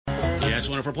Yes,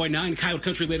 104.9, Coyote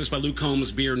Country, latest by Luke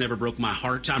Combs, Beer Never Broke My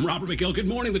Heart. I'm Robert McGill. Good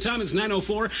morning. The time is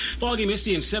 9:04. Foggy,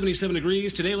 misty, and 77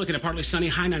 degrees. Today, looking at partly sunny,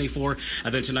 high 94.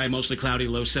 Then tonight, mostly cloudy,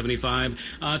 low 75.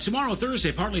 Tomorrow,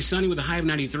 Thursday, partly sunny with a high of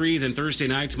 93. Then Thursday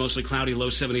night, mostly cloudy,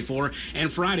 low 74.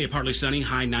 And Friday, partly sunny,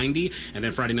 high 90. And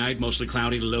then Friday night, mostly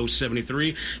cloudy, low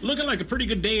 73. Looking like a pretty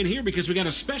good day in here because we got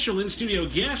a special in-studio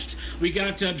guest. We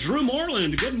got Drew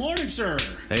Moreland. Good morning, sir.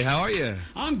 Hey, how are you?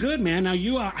 I'm good, man. Now,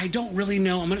 you, I don't really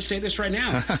know. I'm going to say this right now.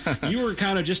 You were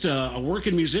kind of just a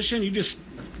working musician. You just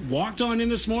walked on in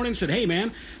this morning and said, hey,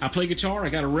 man, I play guitar, I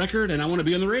got a record, and I want to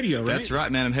be on the radio, right? That's right,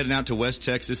 man. I'm heading out to West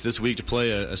Texas this week to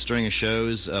play a string of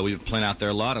shows. We've been playing out there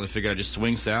a lot, and I figured I'd just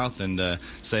swing south and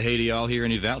say hey to y'all here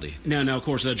in Uvalde. Now, of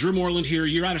course, Drew Moreland here.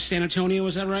 You're out of San Antonio,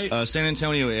 is that right? San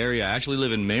Antonio area. I actually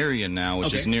live in Marion now,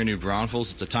 which is near New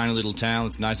Braunfels. It's a tiny little town.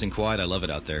 It's nice and quiet. I love it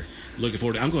out there. Looking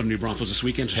forward to it. I'm going to New Braunfels this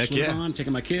weekend. Heck yeah. On,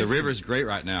 taking my kids. The river's great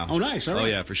right now. Oh, nice. All right. Oh,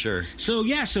 yeah, for sure. So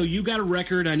you got a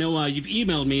record. I know you've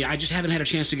emailed me. I just haven't had a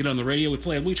chance to get on the radio.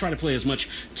 We try to play as much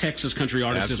Texas country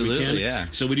artists as we can. Yeah.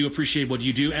 So we do appreciate what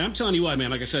you do. And I'm telling you what,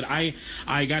 man, like I said,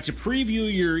 I got to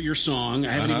preview your song.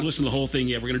 I haven't even listened to the whole thing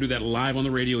yet. We're going to do that live on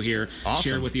the radio here. Awesome.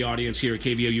 Share it with the audience here at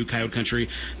KVOU, Coyote Country.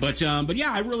 But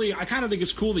yeah, I kind of think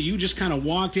it's cool that you just kind of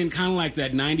walked in kind of like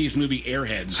that 90s movie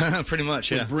Airheads. Pretty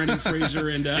much, yeah. With Brendan Fraser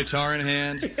and... guitar in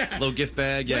hand, little gift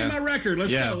bag, Play my record.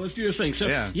 Let's go. Let's do this thing. So,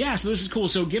 so this is cool.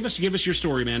 So give us your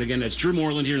story, man. Again, that's Drew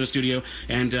Moreland here in the studio.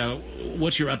 And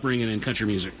what's your upbringing in country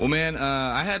music? Well, man,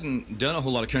 I hadn't done a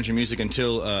whole lot of country music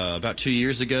until about 2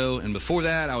 years ago. And before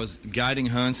that, I was guiding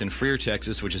hunts in Freer,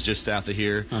 Texas, which is just south of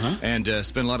here. And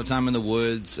spent a lot of time in the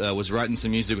woods, was writing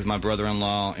some music with my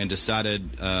brother-in-law, and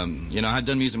decided, I had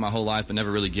done music my whole life but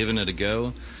never really given it a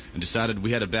go. And decided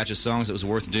we had a batch of songs that was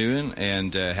worth doing,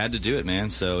 and had to do it, man.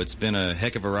 So it's been a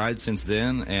heck of a ride since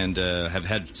then, and have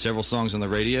had several songs on the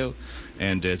radio,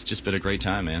 and it's just been a great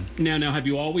time, man. Now, have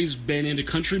you always been into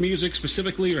country music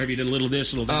specifically, or have you done a little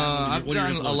this, a little that? I've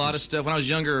done a lot of stuff. When I was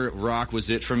younger, rock was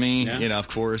it for me, of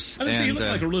course. I would say you look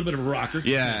like a little bit of a rocker.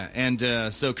 Yeah,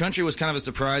 and so country was kind of a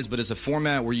surprise, but it's a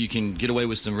format where you can get away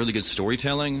with some really good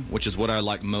storytelling, which is what I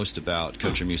like most about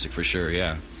country music, for sure,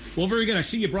 yeah. Well, very good. I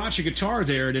see you brought your guitar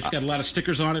there, and it's got a lot of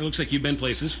stickers on it. It looks like you've been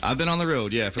places. I've been on the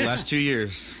road, for the last 2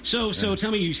 years. So tell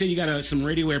me, you said you got some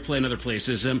radio airplay in other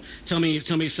places. Tell me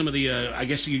some of the, I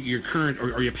guess, your current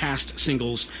or your past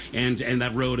singles and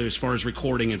that road as far as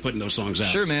recording and putting those songs out.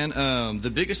 Sure, man.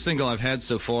 The biggest single I've had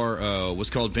so far was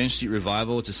called Bench Seat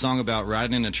Revival. It's a song about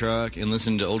riding in a truck and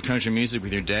listening to old country music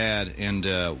with your dad. And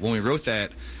when we wrote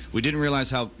that, we didn't realize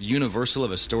how universal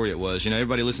of a story it was.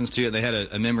 Everybody listens to it. They had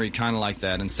a memory kind of like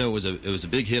that. And so it was a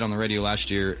big hit on the radio last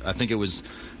year. I think it was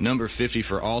number 50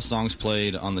 for all songs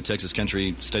played on the Texas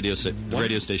country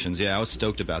radio stations. Yeah, I was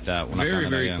stoked about that when I found out.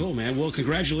 Very cool, man. Well,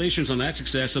 congratulations on that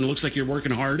success. And it looks like you're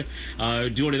working hard,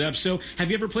 doing it up. So have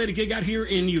you ever played a gig out here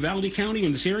in Uvalde County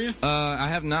in this area? I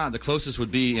have not. The closest would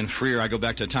be in Freer. I go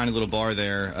back to a tiny little bar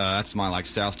there. That's my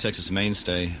South Texas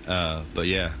mainstay. But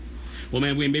yeah. Well,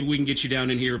 man, maybe we can get you down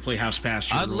in here and play House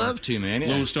Pasture. I'd love to, man. Yeah.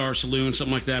 Lone Star Saloon,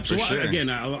 something like that. So, sure. Again,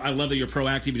 I love that you're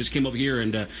proactive. You just came over here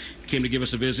and came to give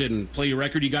us a visit and play your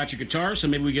record. You got your guitar, so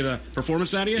maybe we get a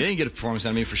performance out of you? Yeah, you can get a performance out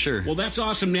of me for sure. Well, that's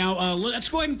awesome. Now, let's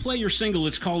go ahead and play your single.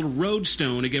 It's called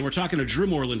Roadstone. Again, we're talking to Drew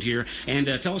Moreland here. And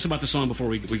tell us about the song before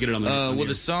we get it on the Well,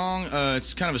 the song,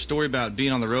 it's kind of a story about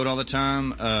being on the road all the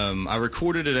time. I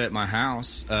recorded it at my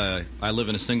house. I live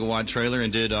in a single-wide trailer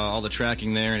and did all the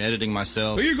tracking there and editing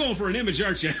myself. Well, you're going for an image,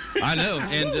 aren't you? I know,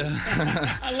 and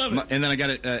I love it. And then I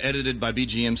got it edited by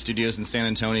BGM Studios in San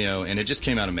Antonio, and it just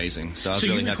came out amazing. So I was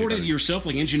really happy. So you recorded it yourself,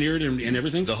 engineered and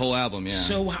everything? The whole album, yeah.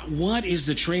 So what is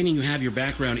the training you have, your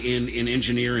background in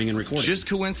engineering and recording? Just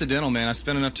coincidental, man. I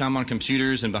spent enough time on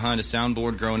computers and behind a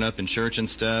soundboard growing up in church and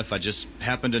stuff. I just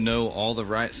happened to know all the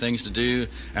right things to do,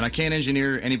 and I can't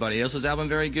engineer anybody else's album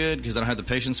very good because I don't have the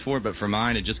patience for it, but for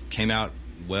mine, it just came out.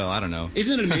 Well, I don't know.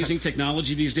 Isn't it amazing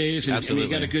technology these days? And, Absolutely.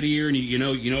 And you got a good ear, and you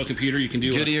know a computer. You can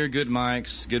do good ear, good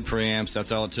mics, good preamps.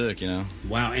 That's all it took,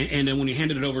 Wow. And then when you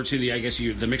handed it over to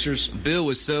the mixers, Bill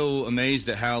was so amazed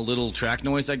at how little track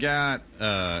noise I got.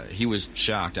 He was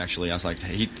shocked. Actually, I was like,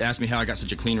 he asked me how I got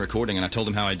such a clean recording, and I told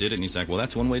him how I did it, and he's like, well,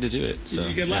 that's one way to do it. So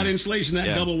you get a lot of insulation,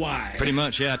 double wide. Pretty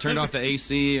much, yeah. I turned off the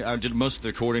AC. I did most of the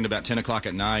recording about 10 o'clock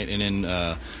at night, and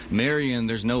in Marion,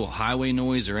 there's no highway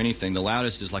noise or anything. The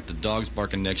loudest is like the dogs barking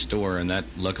parking next door, and that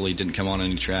luckily didn't come on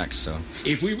any tracks. So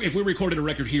if we recorded a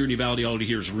record here in Uvalde, all you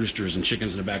hear is roosters and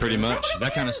chickens in the background. Pretty much.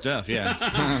 That kind of stuff,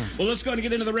 yeah. Well, let's go ahead and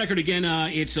get into the record again.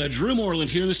 It's Drew Moreland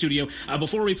here in the studio.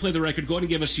 Before we play the record, go ahead and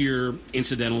give us your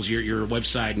incidentals, your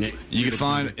website. And you can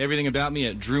find everything about me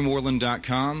at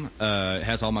drewmoreland.com. It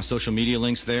has all my social media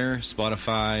links there,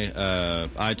 Spotify,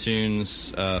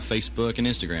 iTunes, Facebook, and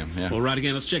Instagram. Yeah. Well, right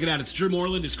again, let's check it out. It's Drew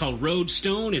Moreland. It's called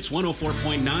Roadstone. It's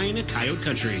 104.9 Coyote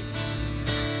Country.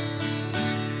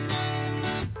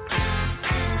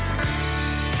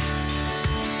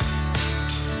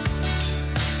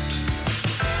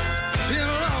 Been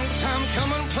a long time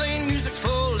coming, playing music for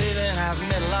a living. I've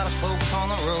met a lot of folks on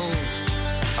the road.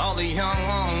 All the young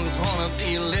ones want to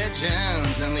be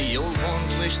legends, and the old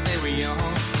ones wish they were young.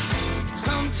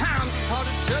 Sometimes it's hard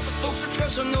to tell the folks who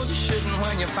trust and those you shouldn't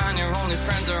when you find your only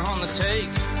friends are on the take.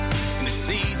 And it's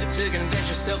easy to convince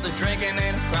yourself that drinking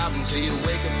ain't a problem till you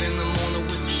wake up in the morning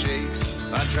with the shakes.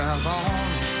 I drive on,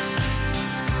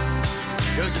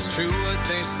 'cause it's true what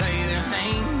they say, there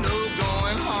ain't no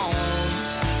going home.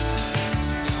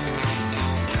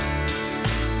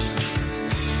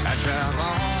 I drive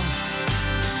on,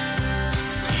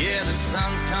 yeah, the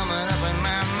sun's coming up and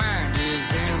my mind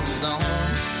is in the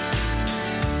zone.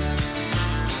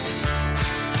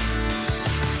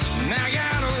 Now I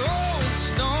got a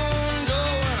Roadstone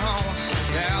going home,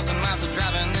 1,000 miles of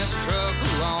driving this truck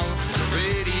alone. The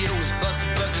radio's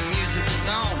busted but the music is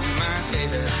on in my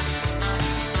head.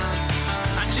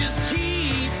 I just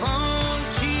keep on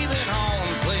keeping on,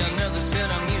 play another set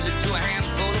of music to a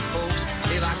handful of folks.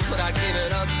 If I could I'd give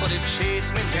it up but it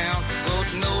chased me down.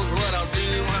 Lord knows what I'll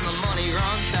do when the money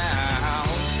runs out.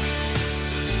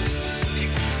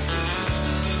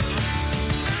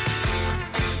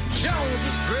 Jones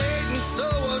was great and so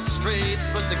was Straight,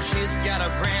 but the kids got a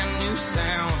brand new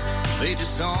sound. They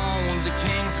disowned the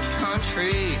kings of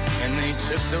country and they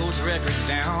took those records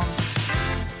down.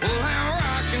 Well, I'm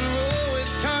rock and roll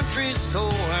with country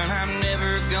soul and I'm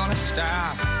never gonna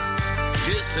stop.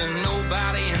 Just a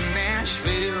nobody in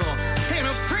Nashville and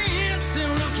a prince in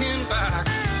looking back.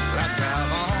 I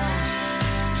drive on,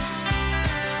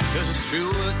 'cause it's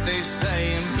true what they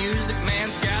say, a music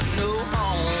man's got no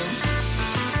home.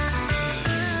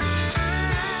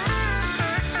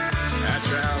 I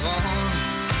drive on,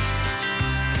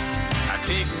 I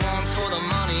take one for the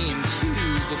money and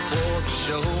two before the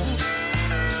show.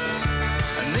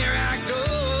 And there I go,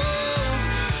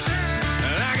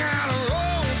 and I got a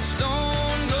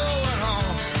Roadstone going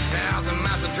home, 1,000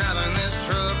 miles of driving this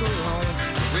truck alone.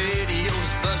 The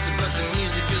radio's busted but the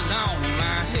music is on in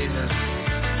my head.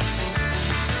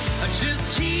 I just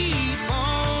keep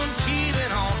on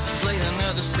keeping on, play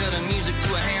another set of music to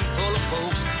a handful of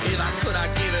folks. If I could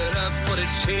I'd give it up but it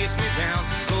chased me down.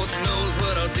 Lord knows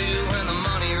what I'll do when the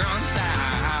money runs out.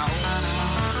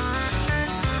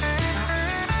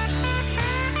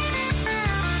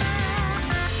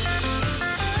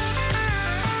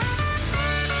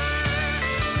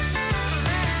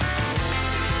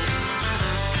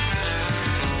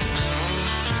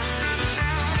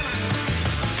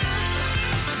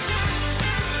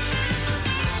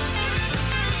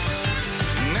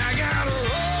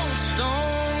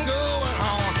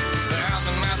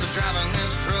 Driving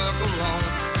this truck alone,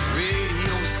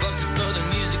 radio's busted but the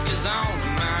music is on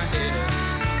in my head.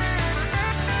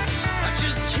 I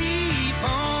just keep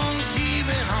on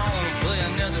keeping on, play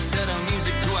another set of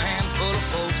music to a handful of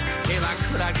folks. If I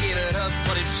could I'd give it up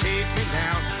but it chased me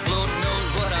down. Lord knows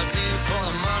what I'll do for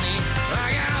the money. I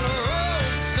got a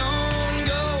Roadstone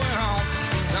going home,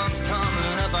 the sun's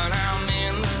coming up and I'm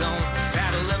in the zone.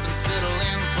 Saddle up and settle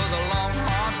in for the long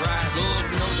hard ride. Lord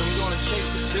knows I'm gonna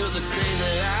chase it till the day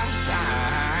that I die.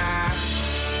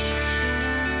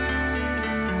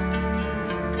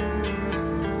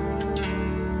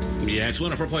 Yeah, it's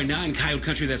 104.9 Coyote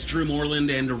Country. That's Drew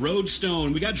Moreland and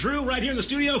Roadstone. We got Drew right here in the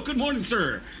studio. Good morning,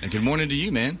 sir. And good morning to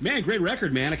you, man. Man, great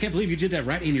record, man. I can't believe you did that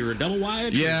right in your double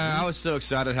wide. Yeah, I was so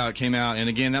excited how it came out. And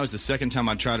again, that was the second time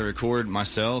I tried to record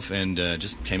myself, and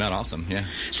just came out awesome, yeah.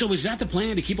 So is that the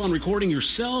plan, to keep on recording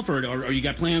yourself, or you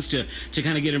got plans to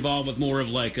kind of get involved with more of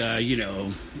like, I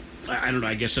don't know,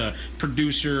 I guess a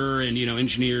producer and,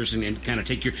 engineers and kind of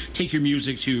take your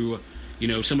music to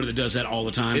somebody that does that all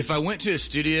the time? If I went to a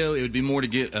studio, it would be more to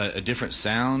get a different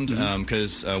sound,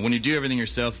 because when you do everything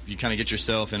yourself, you kind of get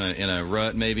yourself in a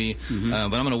rut maybe. But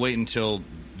I'm going to wait until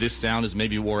this sound is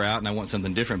maybe wore out and I want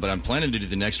something different. But I'm planning to do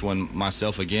the next one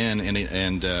myself again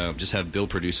and just have Bill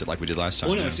produce it like we did last time.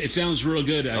 Well, no, it sounds real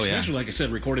good, especially like I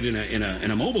said, recorded in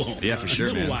a mobile home. Yeah, for sure,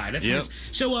 a little man. wide. That's nice.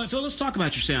 So let's talk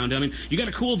about your sound. I mean, you got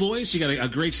a cool voice. You got a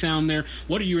great sound there.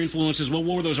 What are your influences? What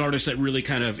were those artists that really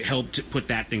kind of helped put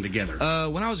that thing together?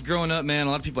 When I was growing up, man,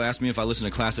 a lot of people asked me if I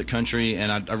listened to classic country,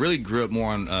 and I really grew up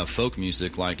more on folk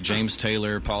music, like James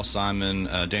Taylor, Paul Simon,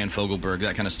 Dan Fogelberg,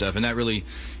 that kind of stuff, and that really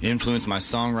influenced my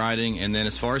songwriting. And then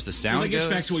as far as the sound goes,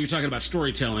 back to what you're talking about,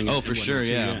 storytelling. Oh, for sure,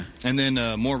 yeah. And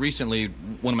then more recently,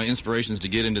 one of my inspirations to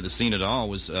get into the scene at all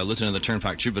was listening to the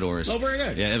Turnpike Troubadours. Oh, very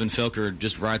good. Yeah, Evan Felker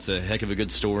just writes a heck of a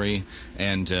good story,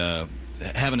 and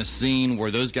having a scene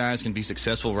where those guys can be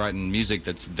successful writing music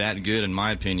that's that good, in my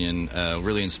opinion,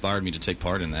 really inspired me to take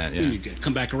part in that. Yeah. You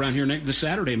come back around here this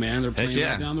Saturday, man. They're playing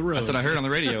right down the road. That's what I heard on the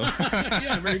radio.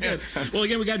 Yeah, very good. Well,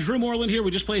 again, we got Drew Moreland here.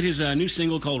 We just played his new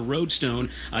single called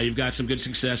Roadstone. You've got some good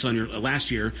success on your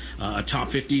last year, top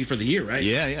 50 for the year, right?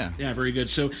 Yeah. Yeah, very good.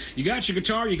 So you got your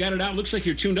guitar, you got it out. Looks like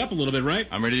you're tuned up a little bit, right?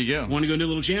 I'm ready to go. Want to go do a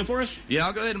little jam for us? Yeah,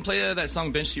 I'll go ahead and play that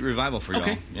song Bench Seat Revival for y'all.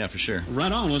 Okay. Yeah, for sure.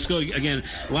 Right on. Let's go again.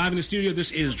 Live in the studio,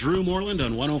 this is Drew Moreland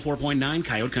on 104.9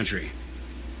 Coyote Country.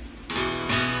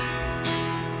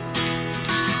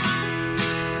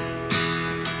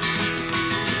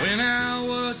 When I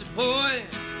was a boy,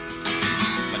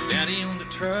 my daddy owned a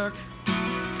truck.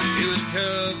 It was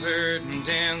covered in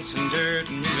dents and dirt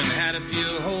and even had a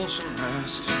few holes from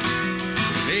rust.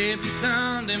 Every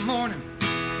Sunday morning,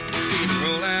 we'd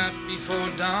roll out before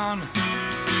dawn,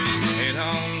 head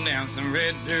on down some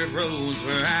red dirt roads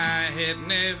where I had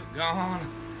never gone.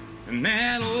 And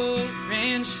that old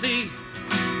bench seat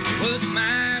was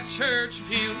my church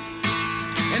pew,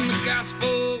 and the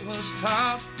gospel was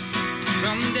taught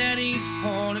from Daddy's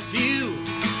point of view.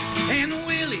 And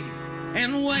Willie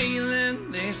and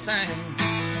Waylon, they sang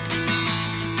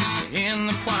in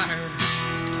the choir.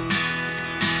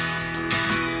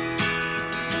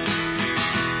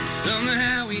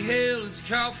 Somehow he held his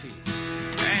coffee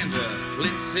and a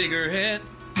lit cigarette,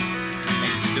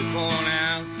 and still pouring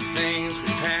out the things we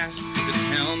passed to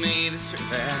tell me this or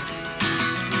that.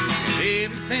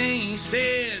 Everything he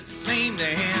said seemed to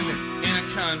end in a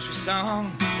country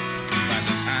song. By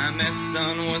the time that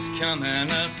sun was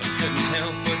coming up, I couldn't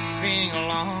help but sing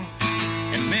along.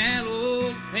 And that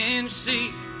old bench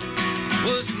seat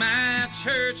was my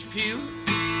church pew,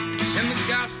 and the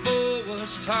gospel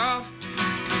was taught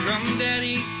from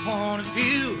Daddy's point of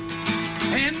view.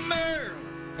 And Merle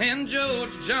and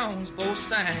George Jones both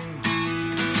sang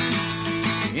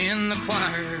in the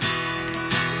choir.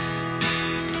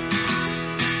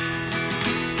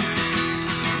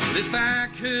 But if I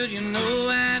could, you know,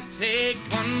 I'd take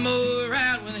one more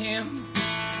ride with him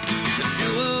to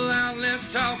do a lot less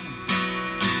talking,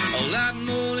 a lot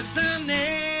more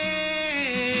listening.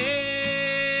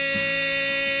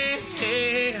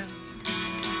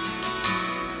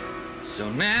 So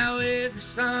now every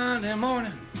Sunday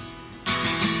morning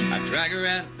I drag her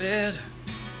out of bed.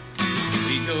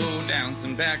 We go down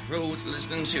some back roads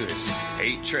listening to his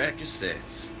 8-track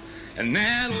cassettes. And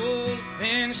that old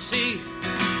bench seat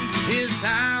is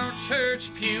our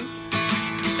church pew,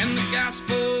 and the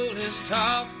gospel is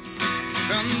taught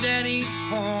from Daddy's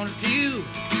point of view.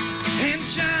 And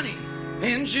Johnny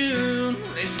and June,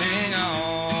 they sing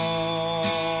on.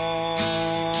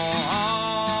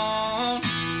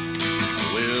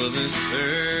 Will the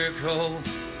circle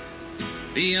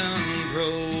be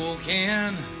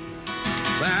unbroken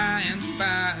by and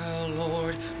by,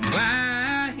 Lord,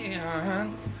 by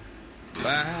and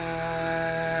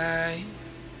by.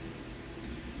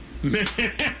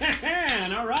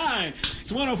 Man, all right.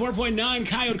 It's 104.9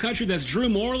 Coyote Country. That's Drew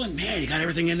Moreland. Man, you got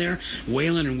everything in there.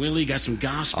 Waylon and Willie got some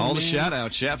gospel. All the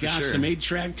shout-outs, yeah, for got sure. Got some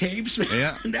 8-track tapes. Man.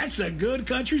 Yeah. That's a good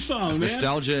country song, it's man.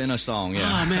 Nostalgia in a song, yeah.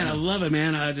 Oh, man, I love it,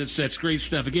 man. That's great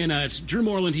stuff. Again, it's Drew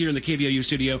Moreland here in the KVOU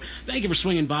studio. Thank you for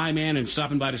swinging by, man, and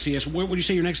stopping by to see us. Where would you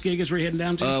say your next gig is? Where are you heading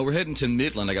down to? We're heading to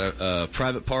Midland. I got a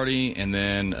private party and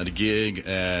then a gig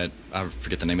at, I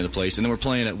forget the name of the place, and then we're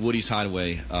playing at Woody's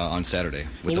Hideaway on Saturday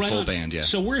with the full band, yeah.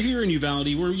 So we're here in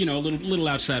Uvalde. We're, a little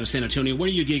outside of San Antonio. Where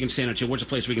do you gig in San Antonio? What's a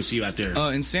place we can see you out there?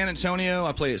 In San Antonio,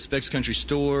 I play at Specs Country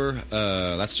Store.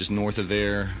 That's just north of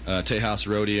there. Tejas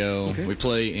Rodeo. Okay. We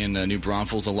play in New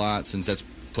Braunfels a lot since that's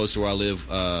close to where I live.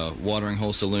 Watering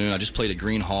Hole Saloon. I just played at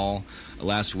Green Hall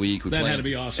last week. That had to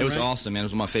be awesome. It was right? awesome, man. It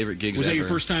was one of my favorite gigs Was ever. that your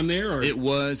first time there? Or? It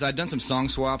was. I'd done some song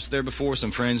swaps there before.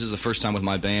 Some friends. It was the first time with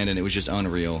my band, and it was just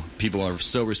unreal. People are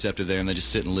so receptive there, and they just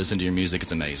sit and listen to your music.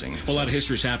 It's amazing. A lot of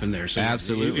history's happened there. So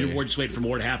absolutely. We're just waiting for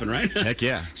more to happen, right? Heck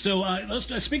yeah. So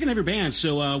let's speaking of your band,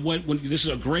 so this is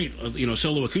a great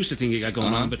solo acoustic thing you got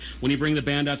going on, but when you bring the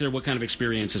band out there, what kind of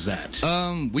experience is that?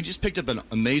 We just picked up an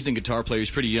amazing guitar player. He's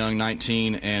pretty young,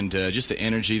 19, and just the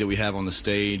energy that we have on the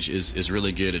stage is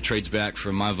really good. It trades back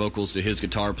from my vocals to his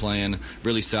guitar playing,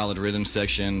 really solid rhythm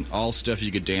section, all stuff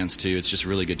you could dance to. It's just a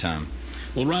really good time.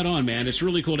 Well, right on, man. It's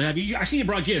really cool to have you. I see you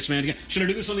brought gifts, man. Should I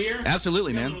do this on the air?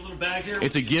 Absolutely, man. A little bag here.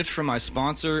 It's a gift from my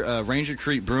sponsor, Ranger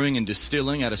Creek Brewing and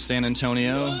Distilling out of San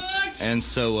Antonio. What? And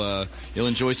so you'll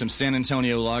enjoy some San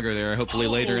Antonio lager there, hopefully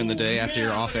later in the day after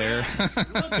you're off air.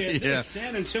 Look at this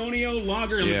San Antonio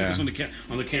lager. Let me put this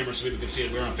on the camera so people can see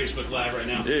it. We're on Facebook Live right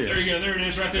now. Yeah. There you go. There it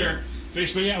is right there.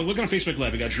 Facebook, yeah, look on Facebook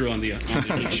Live. We got Drew on the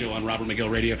big show on Robert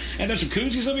McGill Radio. And there's some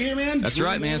koozies over here, man. That's Drew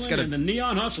right, man. Moreland It's got the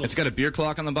Neon Hustle. It's got a beer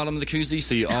clock on the bottom of the koozie,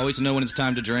 so you always know when it's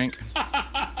time to drink.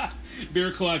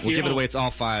 Beer clock. We'll give it away. It's all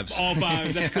fives. All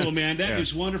fives. That's cool, man. That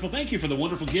is wonderful. Thank you for the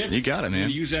wonderful gift. You got it, man. We're going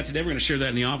to use that today. We're going to share that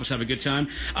in the office. Have a good time.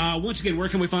 Once again, where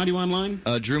can we find you online?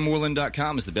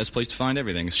 DrewMoreland.com is the best place to find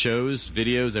everything. Shows,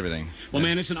 videos, everything. Well,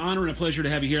 man, it's an honor and a pleasure to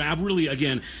have you here. I really,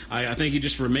 again, I thank you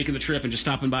just for making the trip and just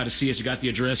stopping by to see us. You got the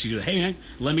address. You did, hey, man,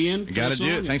 let me in. Got to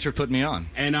do it. Thanks for putting me on.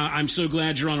 And I'm so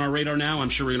glad you're on our radar now. I'm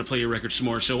sure we're going to play your record some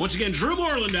more. So, once again, Drew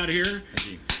Moreland out here.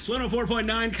 Thank you. It's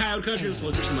 104.9 Coyote Country. Let's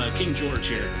look for some King George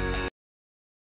here.